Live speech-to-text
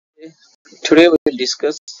Today we will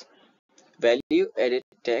discuss value added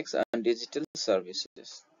tax on digital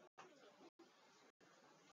services.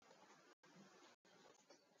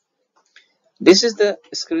 This is the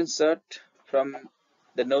screenshot from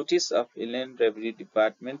the notice of Inland Revenue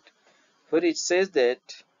Department where it says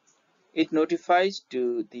that it notifies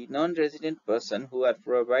to the non-resident person who are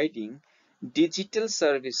providing digital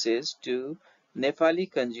services to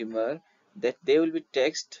Nepali consumer that they will be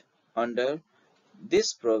taxed under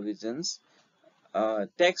these provisions.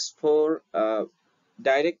 Tax for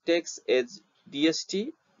direct tax is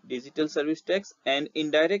DST, digital service tax, and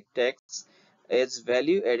indirect tax is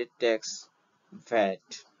value added tax, VAT.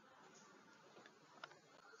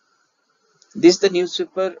 This is the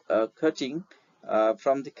newspaper cutting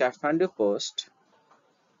from the Kathmandu Post,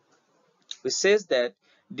 which says that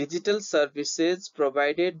digital services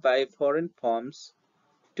provided by foreign firms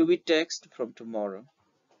to be taxed from tomorrow.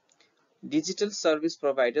 Digital service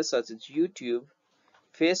providers such as YouTube,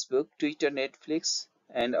 Facebook, Twitter, Netflix,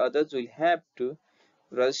 and others will have to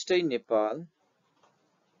register in Nepal.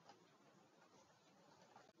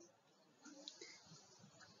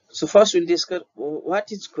 So first we'll discuss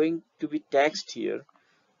what is going to be taxed here.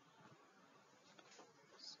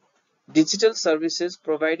 Digital services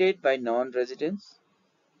provided by non-residents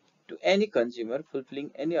to any consumer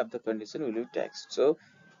fulfilling any of the conditions will be taxed. So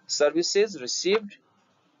services received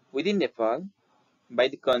within Nepal by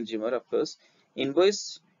the consumer, of course,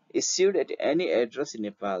 invoice issued at any address in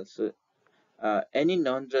Nepal. So any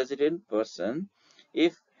non-resident person,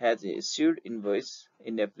 if has issued invoice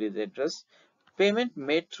in Nepalese address, payment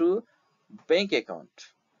made through bank account,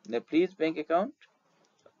 Nepalese bank account,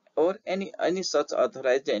 or any such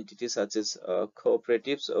authorized entity such as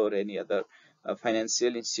cooperatives or any other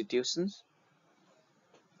financial institutions.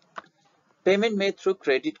 Payment made through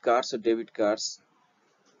credit cards or debit cards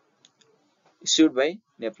issued by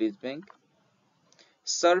Nepalese bank.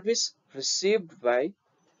 Service received by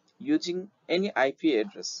using any IP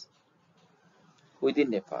address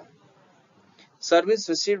within Nepal. Service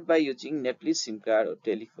received by using Nepalese SIM card or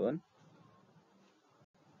telephone.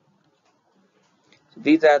 So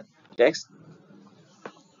these are tax.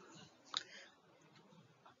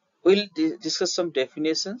 We'll discuss some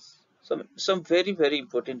definitions, some very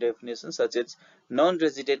important definitions such as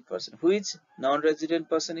non-resident person. Who is non-resident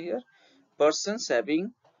person here? Persons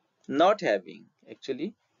not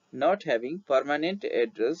having permanent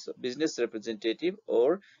address, business representative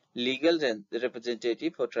or legal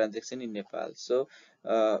representative for transaction in Nepal. So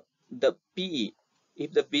the PE,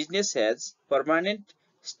 if the business has permanent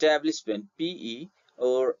establishment PE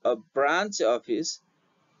or a branch office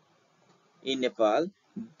in Nepal,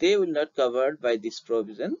 they will not covered by this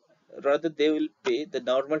provision. Rather, they will pay the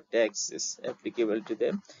normal taxes applicable to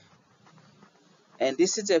them, and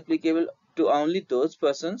this is applicable to only those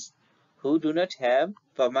persons who do not have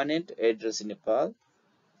permanent address in Nepal.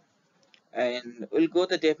 And we'll go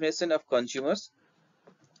the definition of consumers.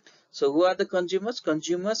 So who are the consumers?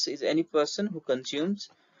 Consumers is any person who consumes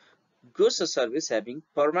goods or service having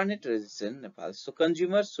permanent residence in Nepal. So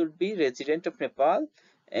consumers should be resident of Nepal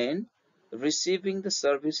and receiving the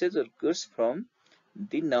services or goods from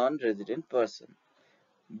the non-resident person.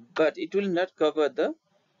 But it will not cover the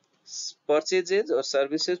purchases or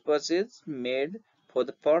services purchased made for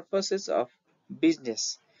the purposes of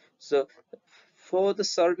business. So for the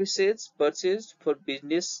services purchased for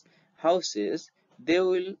business houses, they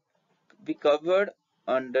will be covered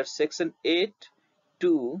under section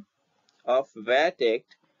 8(2) of VAT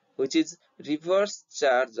Act, which is reverse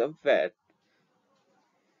charge of VAT.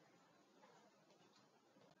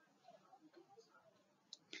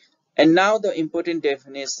 And now the important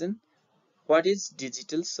definition, what is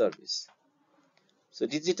digital service? So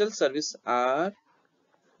digital service are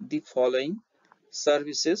the following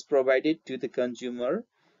services provided to the consumer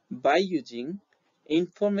by using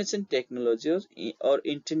information technology or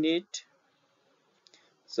internet.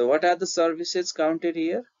 So what are the services counted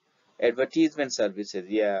here? Advertisement services.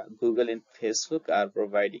 Yeah, Google and Facebook are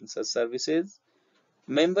providing such services.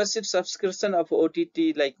 Membership subscription of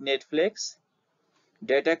OTT like Netflix.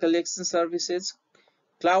 Data collection services.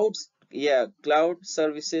 Cloud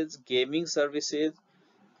services, gaming services,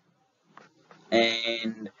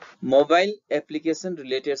 and mobile application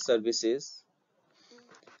related services,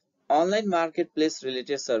 online marketplace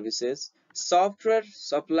related services, software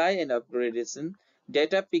supply and upgradation,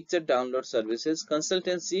 data picture download services,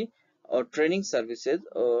 consultancy or training services,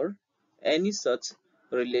 or any such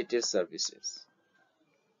related services.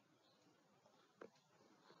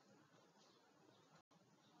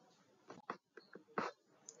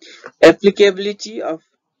 Applicability of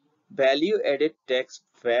value added tax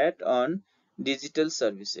VAT on digital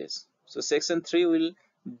services. So section 3 will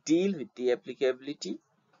deal with the applicability.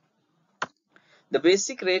 The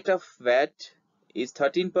basic rate of VAT is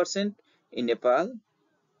 13% in Nepal,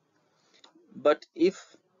 but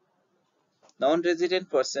if non-resident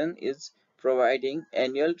person is providing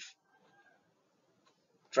annual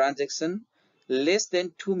transaction less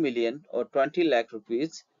than 2 million or 20 lakh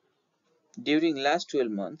rupees during last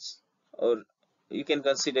 12 months, or you can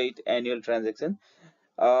consider it annual transaction,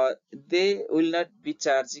 they will not be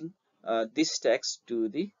charging this tax to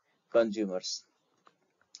the consumers.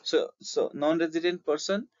 So non-resident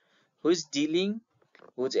person who is dealing,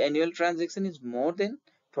 whose annual transaction is more than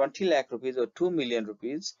 20 lakh rupees or 2 million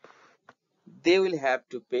rupees, they will have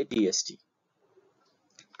to pay DST.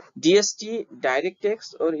 DST, direct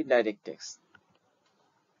tax or indirect tax?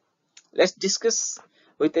 Let's discuss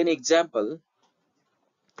with an example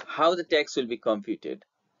how the tax will be computed.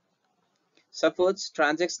 Suppose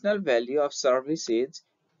transactional value of service is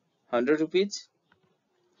 100 rupees.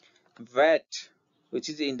 VAT, which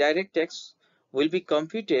is indirect tax, will be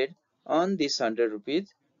computed on this 100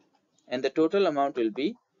 rupees and the total amount will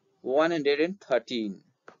be 113.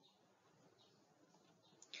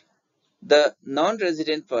 The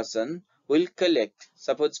non-resident person will collect,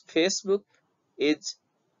 suppose Facebook is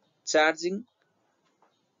charging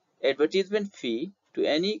advertisement fee to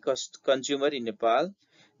any consumer in Nepal,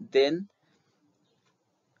 then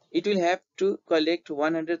it will have to collect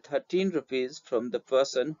 113 rupees from the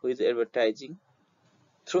person who is advertising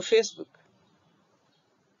through Facebook,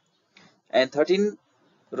 and 13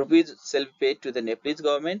 rupees shall be paid to the Nepalese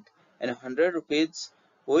government and 100 rupees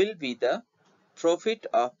will be the profit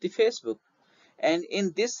of the Facebook. And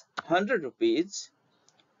in this 100 rupees,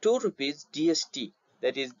 2 rupees DST,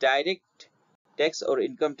 that is direct tax or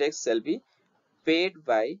income tax, shall be paid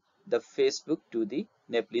by the Facebook to the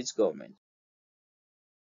Nepalese government.